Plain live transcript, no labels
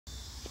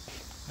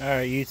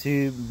Alright,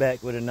 YouTube,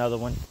 back with another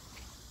one.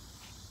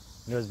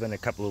 I know it's been a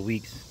couple of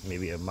weeks,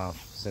 maybe a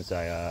month, since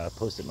I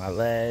posted my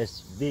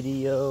last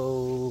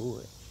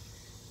video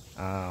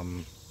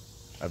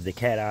of the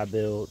cat eye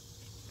build.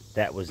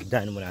 That was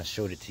done when I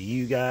showed it to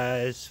you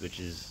guys, which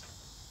is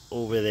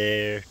over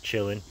there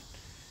chilling.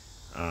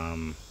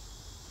 End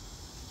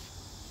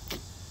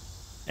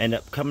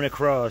up coming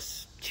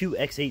across two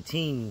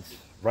x18s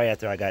right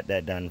after I got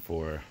that done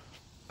for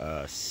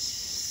a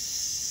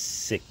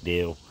sick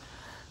deal.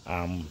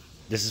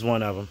 This is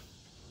one of them.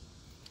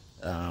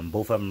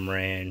 Both of them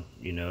ran,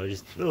 you know,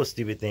 just little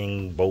stupid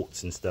thing,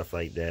 bolts and stuff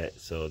like that.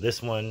 So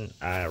this one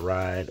I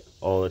ride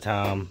all the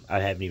time. I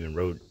haven't even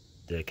rode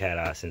the cat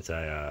eye since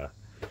I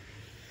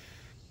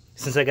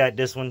got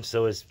this one.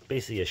 So it's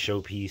basically a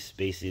showpiece,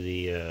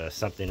 basically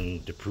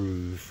something to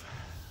prove.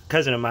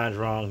 Cousin of mine's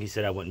wrong. He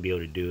said I wouldn't be able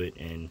to do it,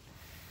 and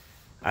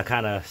I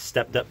kind of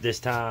stepped up this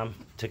time,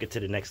 took it to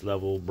the next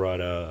level, brought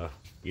a,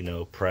 you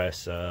know,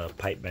 press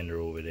pipe bender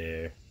over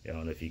there. I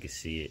don't know if you can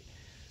see it.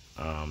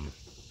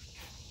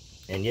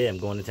 And yeah, I'm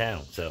going to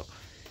town. So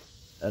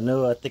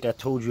I think I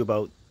told you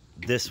about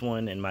this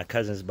one and my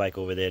cousin's bike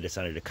over there that's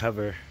under the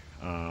cover.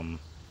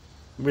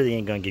 Really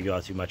ain't gonna give you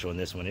all too much on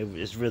this one.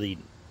 It's really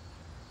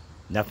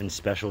nothing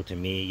special to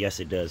me. Yes,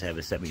 it does have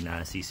a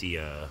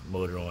 79cc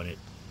motor on it.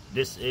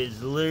 This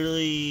is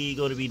literally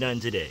going to be done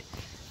today.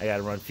 I got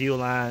to run fuel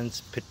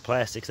lines, put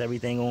plastics,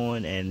 everything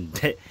on,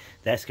 and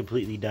that's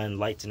completely done.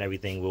 Lights and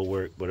everything will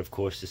work, but of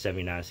course the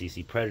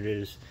 79cc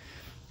Predators,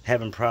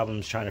 having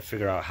problems trying to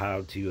figure out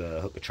how to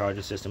hook a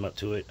charging system up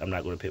to it. I'm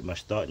not going to put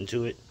much thought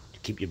into it. To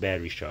keep your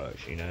batteries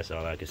charged, you know, that's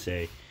all I can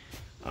say.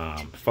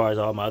 As far as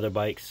all my other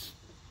bikes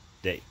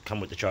that come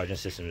with the charging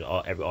system,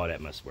 all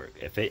that must work.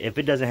 If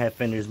it doesn't have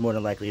fenders, more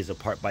than likely it's a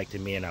part bike to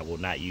me, and I will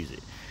not use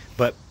it.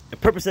 But the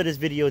purpose of this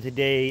video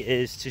today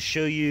is to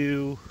show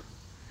you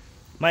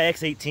my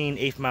X18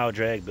 8th mile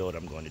drag build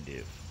I'm going to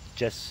do.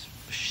 Just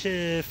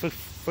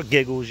for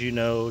giggles, you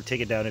know,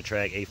 take it down the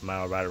track, 8th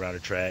mile, ride around the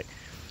track,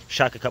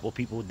 shock a couple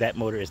people. That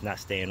motor is not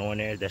staying on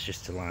there. That's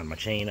just to line my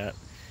chain up.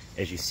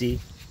 As you see,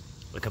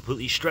 I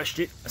completely stretched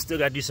it. I still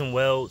got to do some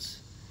welds.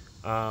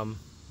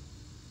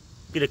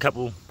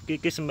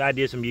 Get some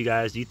ideas from you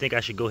guys. Do you think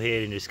I should go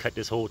ahead and just cut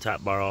this whole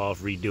top bar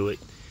off, redo it,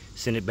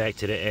 send it back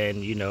to the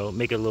end, you know,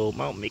 make it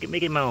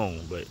make it my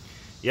own? But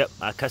yep,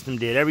 I custom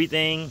did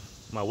everything.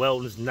 My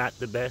weld is not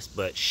the best,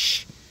 but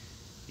shh,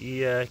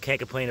 yeah, can't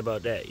complain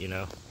about that, you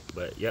know.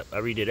 But yep, I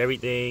redid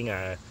everything.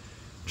 I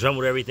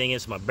drummed everything in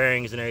so my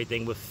bearings and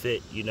everything would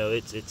fit. You know,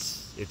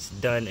 it's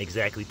done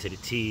exactly to the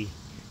T.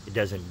 It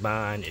doesn't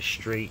bind. It's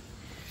straight.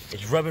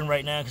 It's rubbing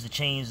right now because the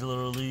chain's a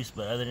little loose,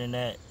 but other than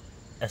that,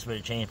 that's where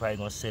the chain's probably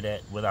gonna sit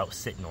at without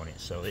sitting on it.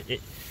 So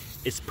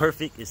it's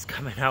perfect. It's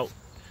coming out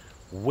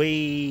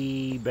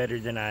way better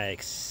than I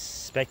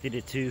expected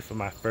it to for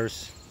my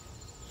first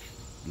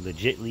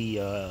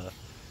legitly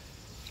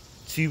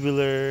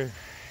tubular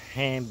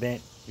hand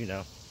bent, you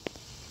know.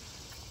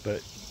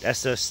 But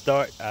that's a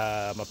start.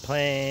 My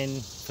plan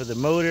for the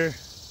motor,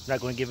 I'm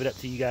not going to give it up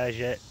to you guys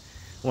yet.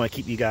 I want to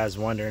keep you guys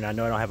wondering. I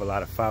know I don't have a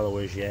lot of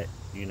followers yet,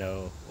 you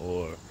know,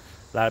 or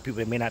a lot of people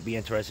that may not be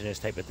interested in this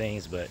type of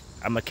things, but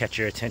I'm going to catch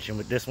your attention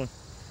with this one.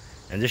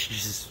 And this is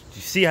just,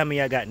 you see how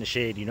many I got in the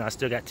shade. You know, I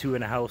still got two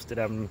in the house that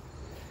I'm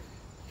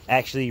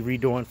actually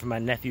redoing for my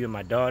nephew and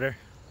my daughter.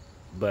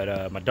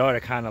 But my daughter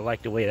kind of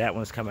liked the way that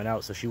one's coming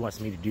out, so she wants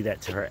me to do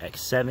that to her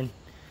X7.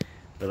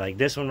 But like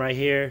this one right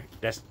here,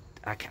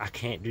 I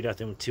can't do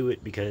nothing to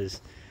it because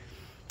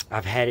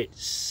I've had it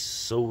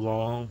so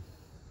long.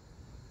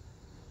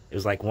 It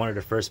was like one of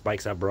the first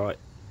bikes I brought,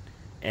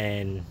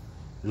 and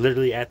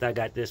literally after I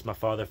got this, my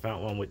father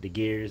found one with the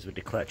gears, with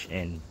the clutch,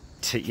 and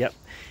yep,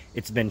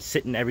 it's been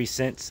sitting ever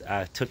since.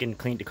 I took and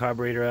cleaned the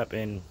carburetor up,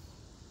 and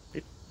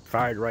it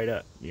fired right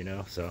up, you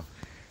know. So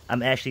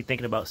I'm actually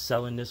thinking about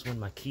selling this one.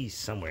 My key's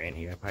somewhere in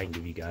here. I probably can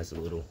give you guys a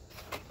little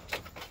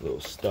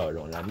start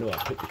on it. I know I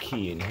put the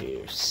key in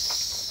here.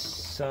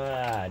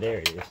 There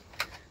it is.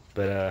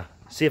 But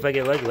see if I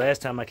get lucky.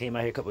 Last time I came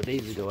out here a couple of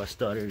days ago, I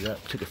started it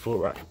up, took it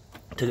for a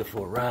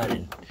ride,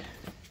 and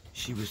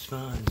she was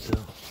fine. So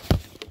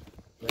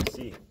let's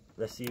see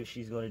what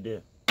she's gonna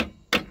do.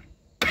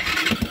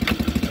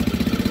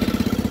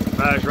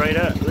 Fires right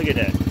up. Look at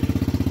that.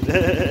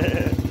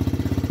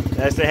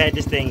 I had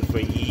this thing for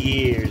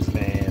years,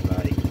 man.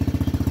 Like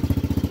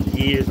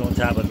years on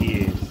top of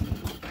years.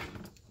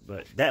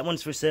 But that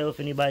one's for sale if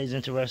anybody's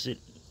interested.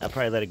 I'll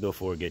probably let it go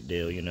for a good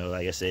deal, you know.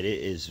 Like I said,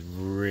 it is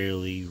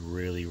really,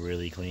 really,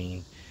 really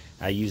clean.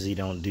 I usually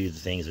don't do the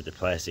things with the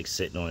plastic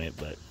sitting on it,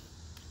 but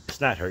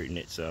it's not hurting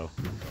it, so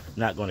I'm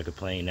not going to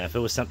complain. Now, if it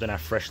was something I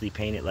freshly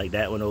painted like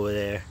that one over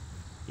there,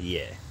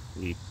 yeah,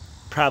 we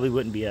probably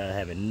wouldn't be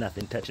having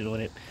nothing touching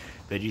on it.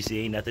 But you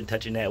see, ain't nothing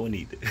touching that one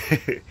either.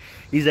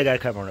 These I got a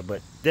cover on it,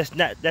 but that's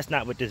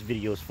not what this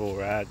video is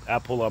for. I'll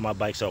pull all my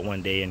bikes out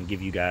one day and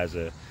give you guys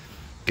a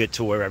good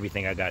tour of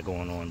everything I got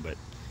going on. But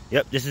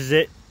yep, this is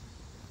it.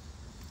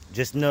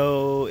 Just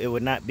know it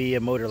would not be a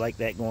motor like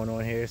that going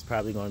on here. It's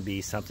probably going to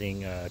be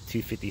something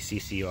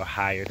 250cc or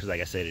higher, because like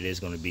I said, it is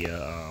going to be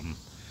a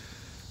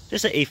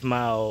just an 1/8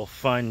 mile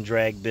fun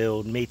drag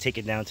build. May take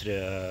it down to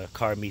the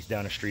car meets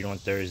down the street on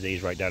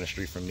Thursdays, right down the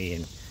street from me,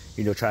 and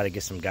you know, try to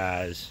get some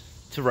guys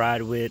to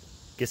ride with,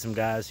 get some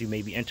guys who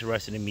may be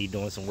interested in me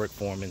doing some work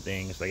for them and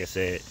things. Like I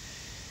said,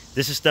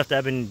 this is stuff that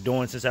I've been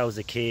doing since I was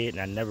a kid,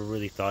 and I never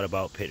really thought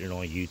about putting it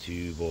on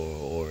YouTube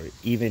or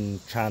even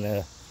trying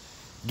to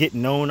get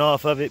known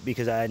off of it,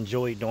 because I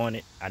enjoy doing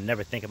it. I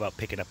never think about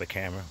picking up a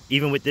camera.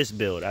 Even with this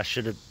build, I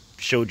should have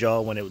showed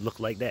y'all when it would look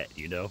like that,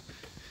 you know.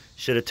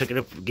 Should have took it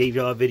up, gave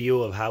y'all a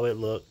video of how it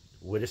looked,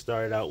 what it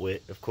started out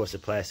with. Of course, the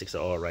plastics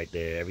are all right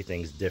there.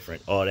 Everything's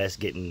different. All that's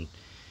getting,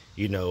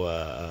 you know,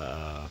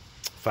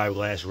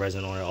 fiberglass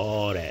resin on it,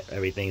 all that.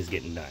 Everything's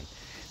getting done.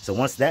 So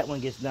once that one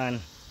gets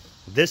done,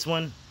 this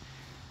one,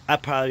 I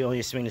probably only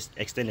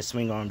extend the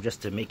swing arm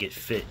just to make it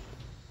fit.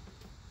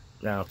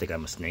 I don't think I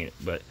must name it,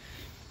 but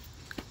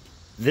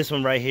this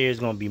one right here is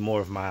going to be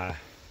more of my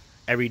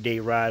everyday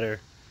rider,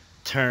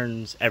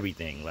 turns,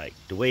 everything. Like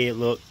the way it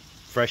looked,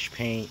 fresh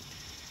paint,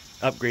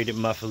 upgraded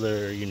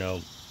muffler, you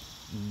know,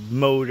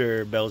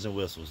 motor, bells and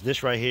whistles.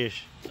 This right here,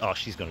 oh,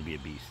 she's gonna be a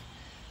beast.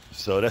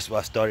 So that's why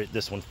I started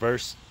this one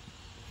first.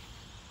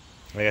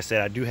 Like I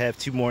said, I do have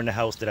 2 more in the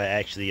house that I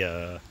actually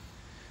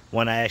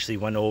one I actually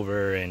went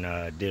over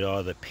and did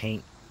all the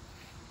paint,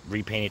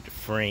 repainted the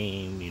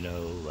frame, you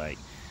know, like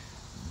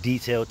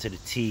detailed to the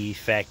T,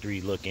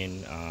 factory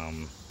looking.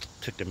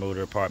 Took the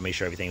motor apart, made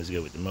sure everything was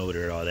good with the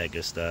motor, all that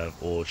good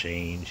stuff, oil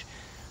change.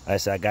 Like I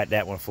said, I got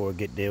that one for a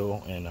good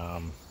deal, and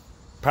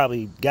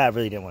probably God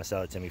really didn't want to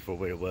sell it to me for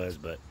what it was,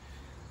 but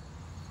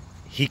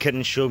he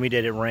couldn't show me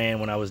that it ran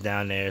when I was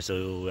down there,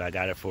 so I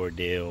got it for a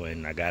deal,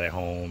 and I got it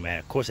home. And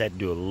of course, I had to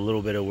do a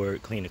little bit of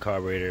work, clean the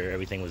carburetor.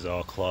 Everything was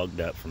all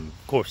clogged up from,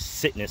 of course,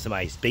 sitting in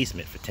somebody's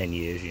basement for 10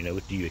 years. You know,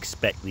 what do you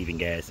expect leaving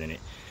gas in it?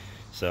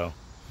 So,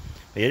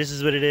 yeah, this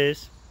is what it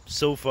is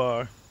so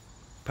far.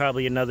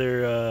 Probably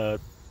another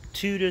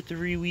 2 to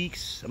 3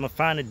 weeks. I'm gonna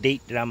find a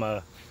date that I'm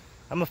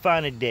gonna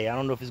find a day. I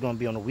don't know if it's gonna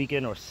be on the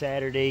weekend or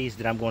Saturdays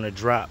that I'm gonna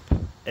drop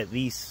at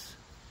least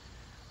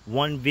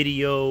 1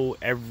 video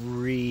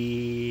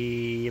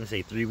every, I'm gonna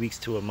say 3 weeks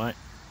to a month.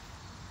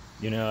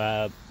 You know,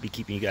 I'll be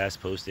keeping you guys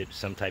posted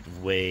some type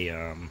of way.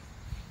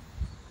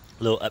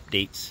 Little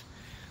updates,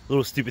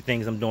 little stupid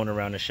things I'm doing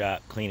around the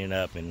shop, cleaning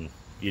up, and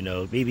you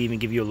know, maybe even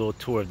give you a little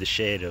tour of the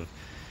shed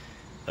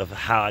of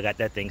how I got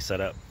that thing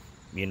set up.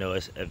 You know,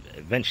 it's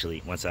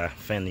eventually, once I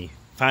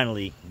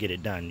finally get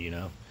it done, you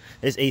know,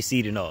 it's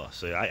AC'd and all,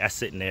 so I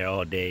sit in there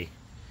all day,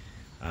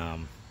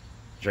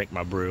 drink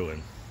my brew,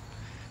 and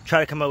try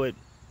to come up with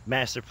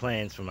master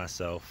plans for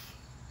myself.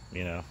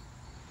 You know,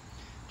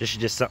 this is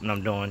just something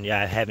I'm doing.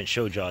 Yeah, I haven't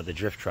showed y'all the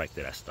drift trike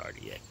that I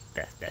started yet.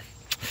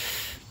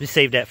 Just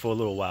save that for a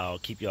little while.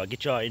 Keep y'all,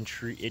 get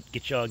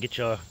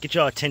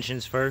y'all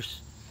attentions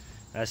first.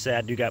 I said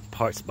I do got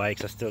parts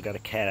bikes. I still got a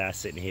cat eye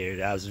sitting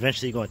here. I was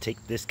eventually going to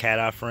take this cat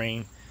eye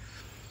frame,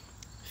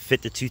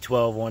 fit the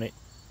 212 on it,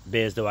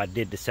 but as though I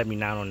did the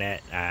 79 on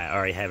that. I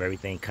already have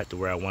everything cut to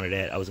where I wanted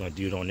it. I was going to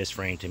do it on this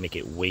frame to make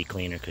it way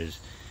cleaner,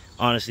 because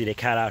honestly, the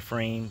cat eye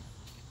frame,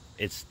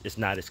 it's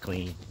not as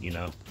clean, you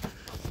know.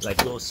 Like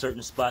little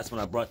certain spots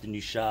when I brought the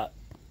new shop,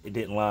 it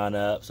didn't line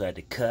up, so I had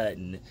to cut,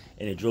 and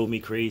it drove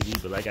me crazy.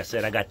 But like I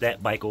said, I got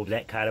that bike over,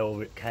 that cat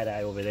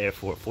eye over there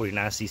for a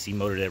 49cc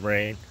motor that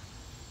ran.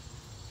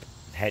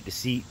 Had the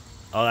seat.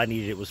 All I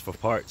needed was for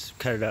parts,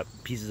 cut it up,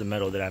 pieces of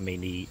metal that I may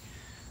need.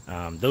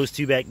 Those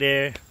 2 back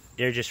there,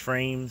 they're just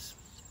frames,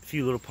 a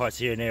few little parts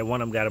here and there.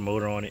 One of them got a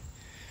motor on it,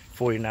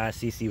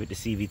 49cc with the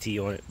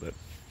CVT on it, but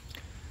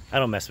I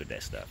don't mess with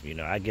that stuff. You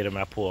know, I get them,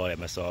 I pull all that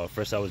mess off.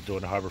 First I was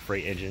doing the Harbor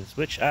Freight engines,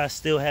 which I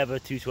still have a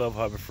 212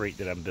 Harbor Freight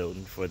that I'm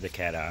building for the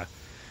cat eye.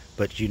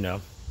 But you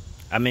know,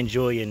 I'm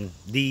enjoying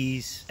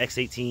these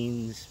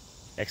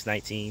X18s,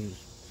 X19s,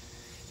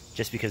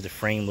 just because the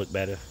frame looked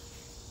better,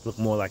 look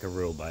more like a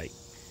real bike.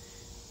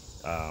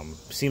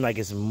 Seems like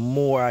it's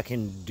more I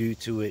can do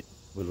to it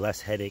with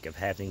less headache of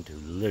having to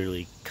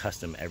literally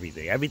custom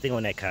everything. Everything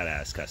on that cat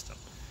eye is custom,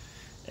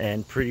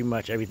 and pretty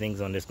much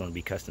everything's on this going to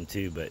be custom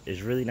too. But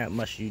there's really not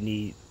much you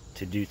need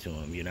to do to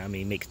them. You know what I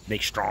mean?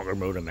 Make stronger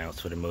motor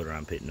mounts for the motor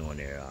I'm putting on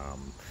there.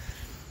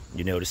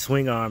 You know, the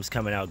swing arms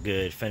coming out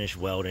good, finished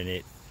welding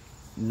it,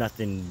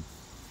 nothing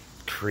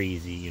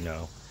crazy. You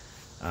know,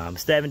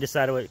 still haven't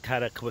decided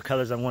what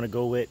colors I want to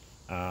go with.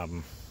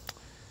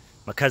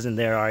 My cousin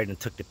there already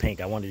took the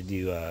pink. I wanted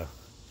to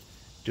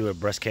do a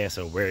breast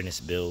cancer awareness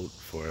build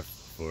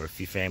for a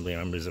few family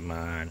members of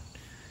mine.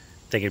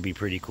 I think it'd be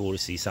pretty cool to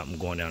see something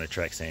going down the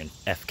track saying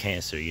F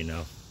cancer, you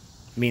know.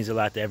 It means a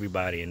lot to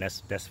everybody, and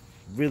that's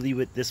really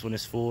what this one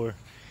is for.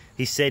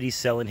 He said he's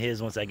selling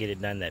his once I get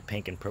it done, that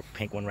pink and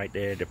pink one right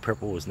there. The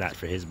purple was not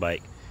for his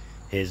bike.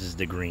 His is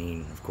the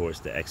green, of course,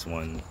 the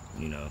X1,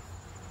 you know.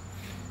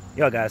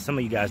 Y'all guys, some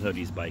of you guys know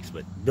these bikes,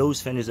 but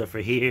those fenders are for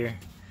here.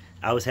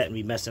 I was having to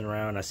be messing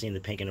around. I seen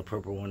the pink and the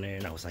purple one there,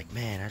 and I was like,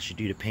 man, I should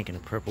do the pink and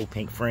the purple,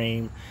 pink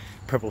frame,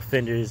 purple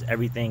fenders,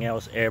 everything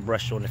else,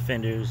 airbrush on the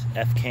fenders,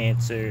 F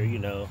cancer, you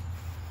know.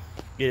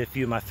 Get a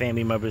few of my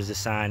family members to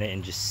sign it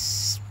and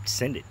just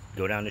send it.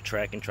 Go down the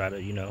track and try to,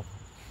 you know,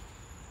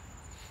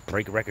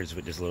 break records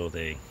with this little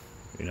thing.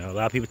 You know, a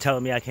lot of people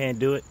telling me I can't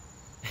do it.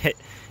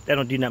 That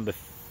don't do nothing but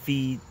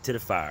feed to the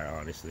fire,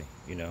 honestly.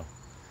 You know,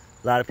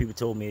 a lot of people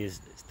told me it's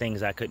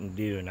things I couldn't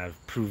do, and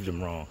I've proved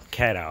them wrong.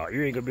 Cat out,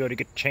 you ain't gonna be able to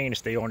get the chain to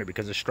stay on it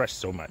because it's stressed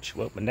so much.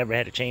 Well, I never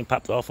had a chain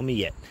popped off of me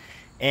yet,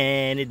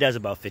 and it does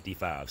about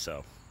 55.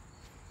 So,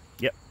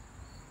 yep,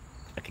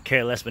 I could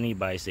care less what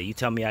anybody say. You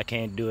tell me I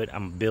can't do it,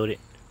 I'm gonna build it.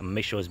 I'm gonna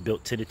make sure it's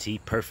built to the T,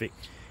 perfect,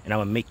 and I'm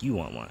gonna make you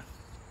want one.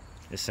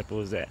 As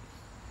simple as that.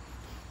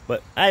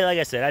 But like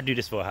I said, I do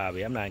this for a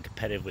hobby. I'm not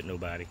competitive with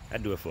nobody. I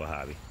do it for a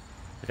hobby.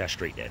 Look how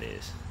straight that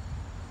is.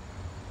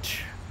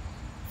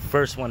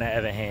 First one I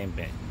ever hand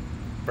bent.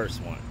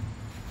 First one.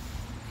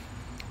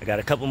 I got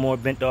a couple more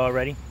bent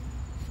already.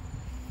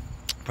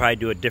 Probably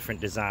do a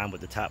different design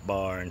with the top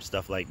bar and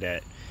stuff like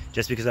that.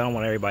 Just because I don't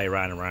want everybody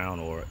riding around,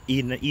 or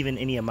even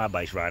any of my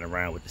bikes riding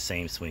around with the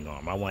same swing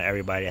arm. I want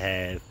everybody to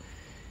have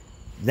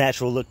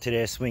natural look to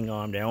their swing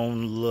arm. Their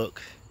own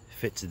look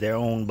fits their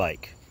own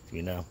bike,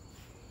 you know.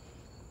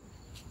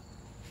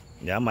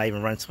 Yeah, I might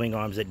even run swing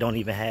arms that don't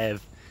even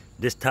have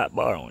this top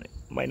bar on it.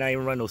 Might not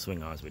even run those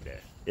swing arms with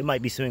that. It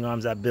might be swing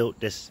arms I built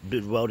that's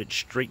welded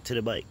straight to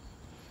the bike,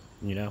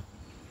 you know.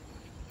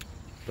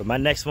 But my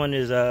next one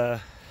is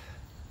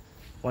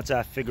once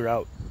I figure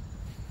out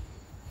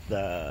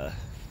how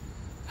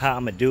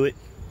I'm gonna do it,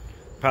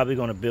 probably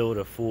gonna build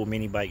a full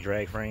mini bike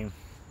drag frame.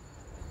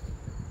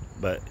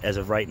 But as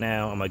of right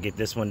now, I'm gonna get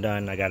this one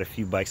done. I got a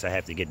few bikes I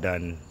have to get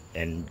done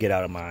and get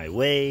out of my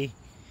way,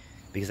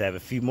 because I have a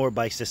few more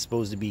bikes that's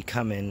supposed to be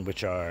coming,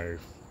 which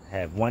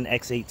have one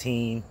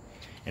X18,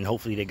 and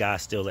hopefully the guy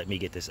still let me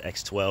get this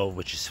X12,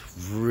 which is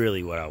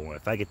really what I want.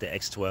 If I get the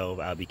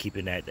X12, I'll be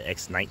keeping that. The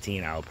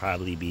X19, I'll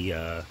probably be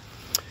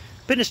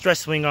putting a stress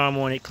swing arm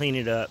on it, clean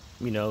it up,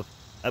 you know,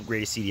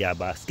 upgrade the CDI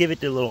box, give it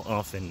the little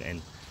oomph,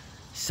 and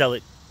sell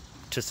it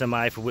to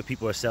somebody for what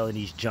people are selling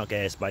these junk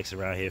ass bikes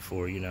around here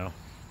for, you know.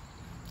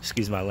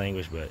 Excuse my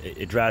language, but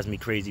it drives me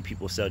crazy.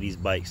 People sell these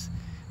bikes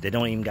that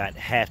don't even got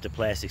half the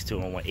plastics to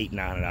them and want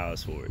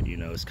 $800-900 for it. You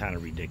know, it's kind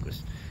of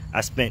ridiculous.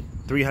 I spent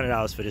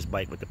 $300 for this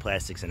bike with the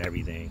plastics and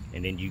everything,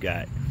 and then you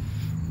got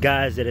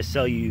guys that'll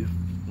sell you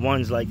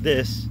ones like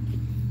this.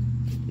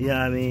 You know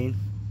what I mean?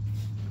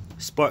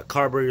 Spark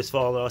carburetors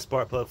falling off,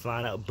 spark plug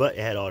flying out, but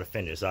it had all the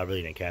fenders, so I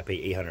really didn't care. I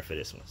paid $800 for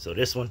this one. So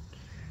this one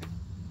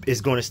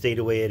is going to stay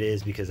the way it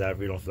is, because I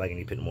really don't feel like I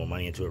need to put more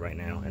money into it right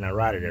now, and I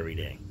ride it every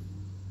day.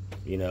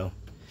 You know.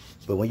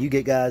 But when you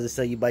get guys that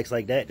sell you bikes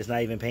like that, that's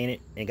not even painted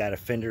and got a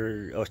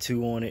fender or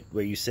two on it,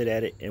 where you sit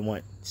at it and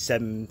want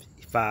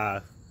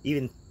 $75,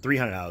 even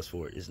 $300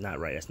 for it, it's not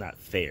right. That's not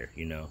fair,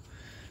 you know.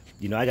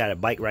 You know, I got a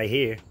bike right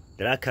here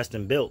that I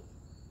custom built,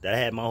 that I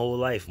had my whole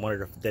life. One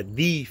of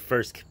the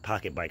first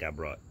pocket bike I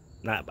brought.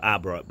 Not I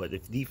brought, but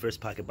the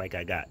first pocket bike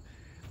I got.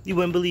 You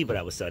wouldn't believe what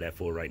I would sell that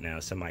for right now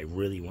if somebody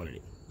really wanted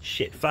it.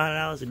 Shit,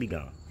 $5 it'd be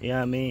gone. You know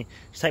what I mean?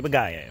 It's the type of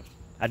guy I am.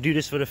 I do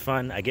this for the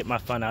fun. I get my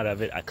fun out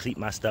of it. I keep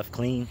my stuff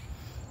clean.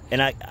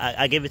 And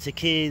I give it to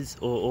kids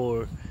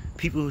or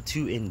people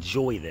to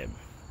enjoy them.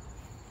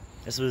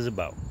 That's what it's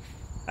about.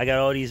 I got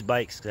all these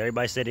bikes because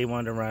everybody said they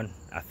wanted to run.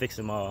 I fixed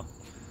them all.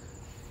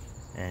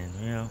 And,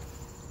 you know,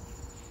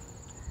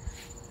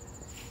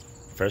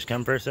 first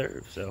come, first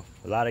serve. So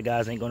a lot of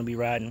guys ain't going to be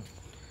riding.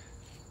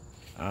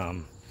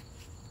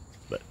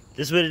 But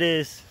this is what it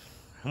is.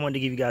 I wanted to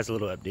give you guys a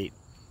little update.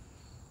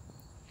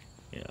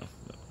 You know,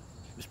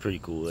 it's pretty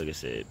cool, like I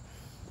said.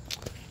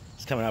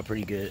 It's coming out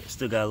pretty good.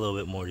 Still got a little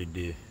bit more to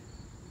do.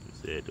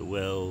 The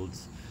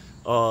welds,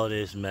 all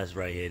this mess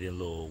right here, the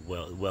little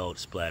weld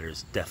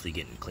splatters, definitely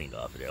getting cleaned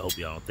off of there. I hope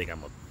y'all don't think I'm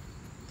gonna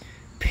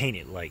paint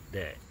it like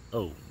that.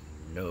 Oh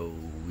no,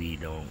 we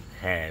don't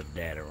have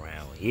that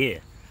around here.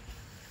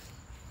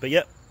 But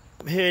yep,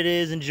 here it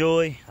is.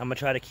 Enjoy. I'm gonna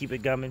try to keep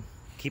it coming.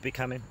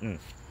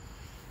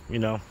 You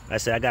know, like I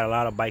said, I got a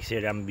lot of bikes here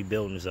that I'm gonna be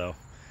building, so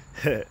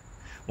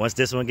once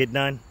this one get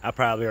done, I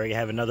probably already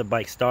have another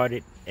bike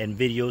started and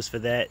videos for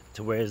that,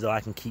 to where as though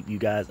I can keep you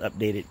guys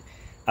updated.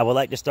 I would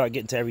like to start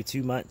getting to every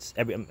 2 months,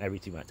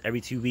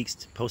 every 2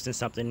 weeks, posting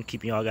something,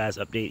 keeping y'all guys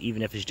updated,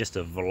 even if it's just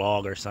a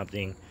vlog or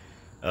something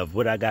of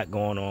what I got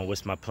going on,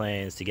 what's my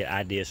plans, to get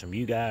ideas from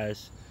you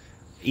guys,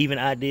 even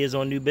ideas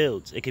on new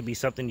builds. It could be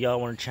something y'all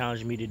want to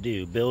challenge me to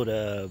do. Build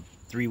a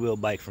 3-wheel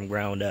bike from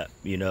ground up,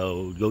 you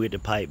know, go get the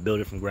pipe, build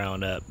it from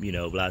ground up, you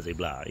know, blah, blah,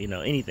 blah, you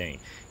know, anything.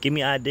 Give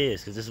me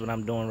ideas, because this is what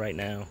I'm doing right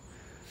now.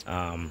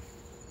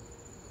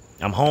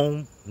 I'm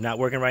home, not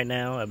working right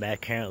now. I'm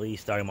currently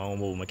starting my own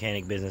mobile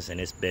mechanic business,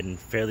 and it's been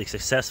fairly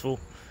successful.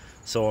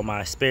 So on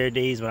my spare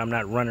days when I'm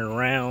not running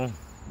around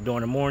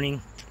during the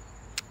morning,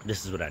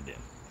 this is what I do.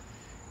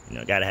 You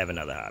know, gotta have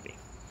another hobby.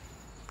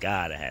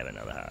 Gotta have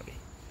another hobby.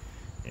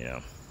 You know,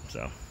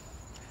 so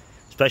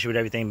especially with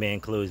everything being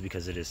closed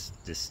because of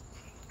this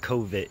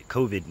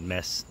COVID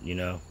mess, you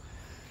know.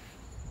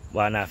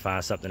 Why not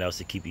find something else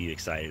to keep you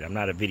excited? I'm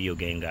not a video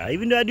game guy,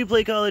 even though I do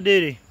play Call of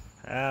Duty.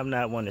 I'm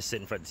not one to sit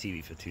in front of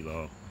the TV for too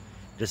long.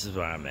 This is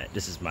where I'm at.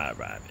 This is my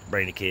environment.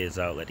 Bring the kids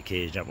out, let the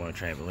kids jump on a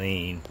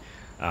trampoline.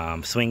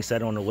 Swing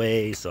set on the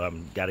way, so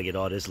I'm got to get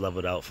all this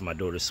leveled out for my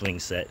daughter's swing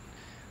set.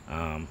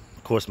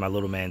 Of course, my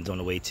little man's on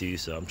the way too,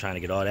 so I'm trying to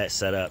get all that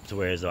set up to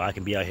where as though I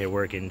can be out here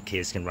working,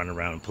 kids can run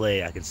around and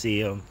play, I can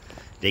see them.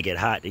 They get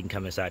hot, they can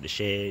come inside the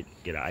shed,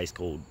 get an ice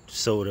cold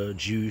soda,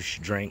 juice,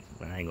 drink.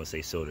 I ain't gonna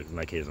say soda because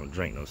my kids don't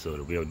drink no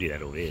soda. We don't do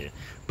that over here.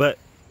 But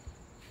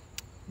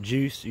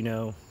juice, you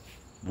know,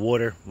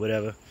 water,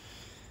 whatever.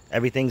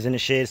 Everything's in the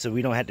shed, so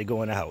we don't have to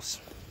go in the house.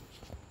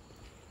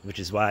 Which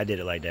is why I did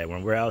it like that.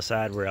 When we're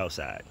outside, we're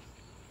outside.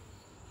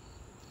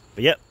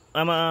 But yep,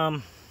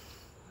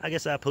 I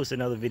guess I'll post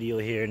another video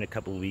here in a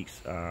couple of weeks.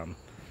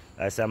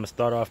 I said I'm gonna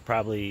start off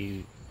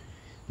probably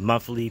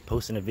monthly,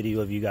 posting a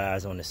video of you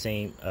guys on the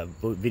same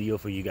video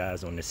for you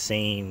guys on the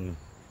same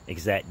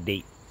exact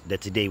date that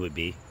today would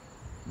be,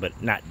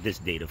 but not this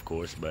date, of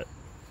course. But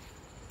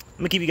I'm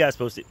gonna keep you guys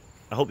posted.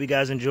 I hope you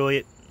guys enjoy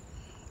it.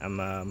 I'm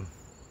like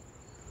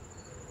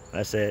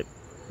I said,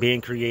 being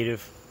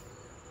creative.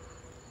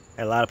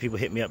 Had a lot of people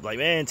hit me up like,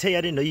 man, Tay,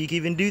 I didn't know you could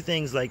even do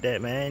things like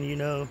that, man. You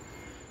know,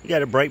 you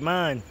got a bright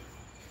mind.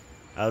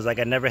 I was like,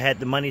 I never had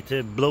the money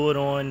to blow it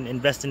on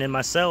investing in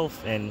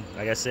myself. And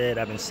like I said,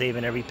 I've been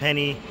saving every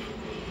penny.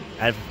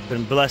 I've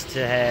been blessed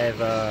to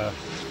have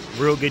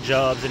real good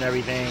jobs and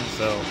everything.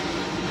 So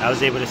I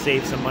was able to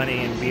save some money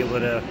and be able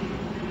to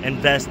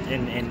invest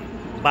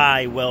and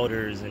buy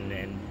welders and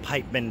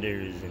pipe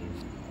benders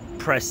and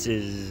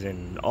presses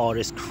and all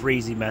this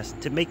crazy mess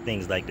to make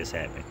things like this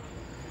happen.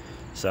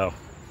 So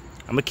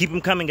I'm gonna keep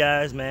them coming,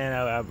 guys, man.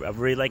 I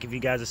really like if you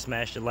guys would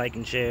smash the like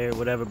and share,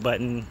 whatever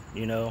button,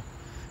 you know.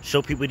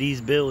 Show people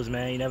these bills,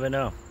 man. You never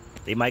know.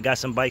 They might got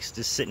some bikes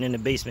just sitting in the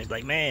basement.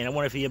 Like, man, I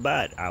wonder if you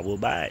buy it. I will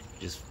buy it.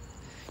 Just,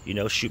 you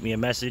know, shoot me a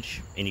message.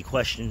 Any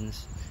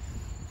questions?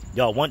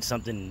 Y'all want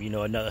something, you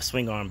know, another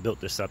swing arm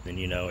built or something,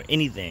 you know,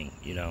 anything,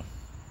 you know.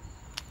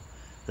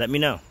 Let me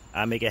know.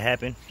 I'll make it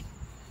happen.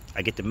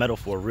 I get the metal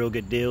for a real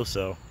good deal,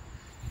 so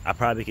I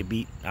probably could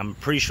beat, I'm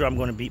pretty sure I'm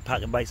going to beat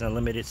Pocket Bikes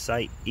Unlimited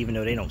site, even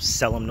though they don't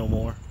sell them no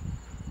more.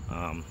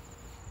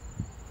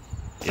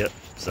 Yep,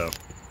 so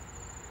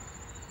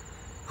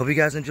hope you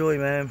guys enjoy,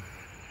 man.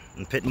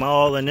 I'm putting my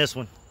all in this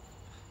one.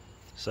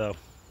 So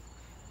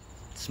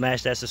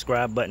smash that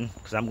subscribe button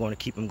because I'm going to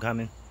keep them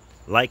coming.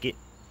 Like it,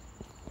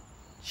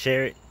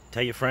 share it,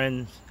 tell your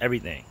friends,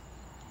 everything.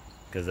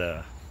 Because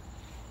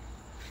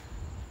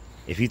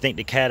if you think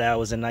the Cat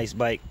Owl is a nice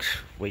bike,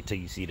 wait till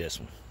you see this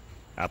one.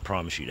 I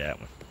promise you that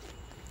one.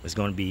 It's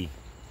going to be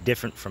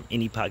different from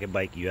any pocket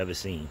bike you ever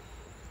seen.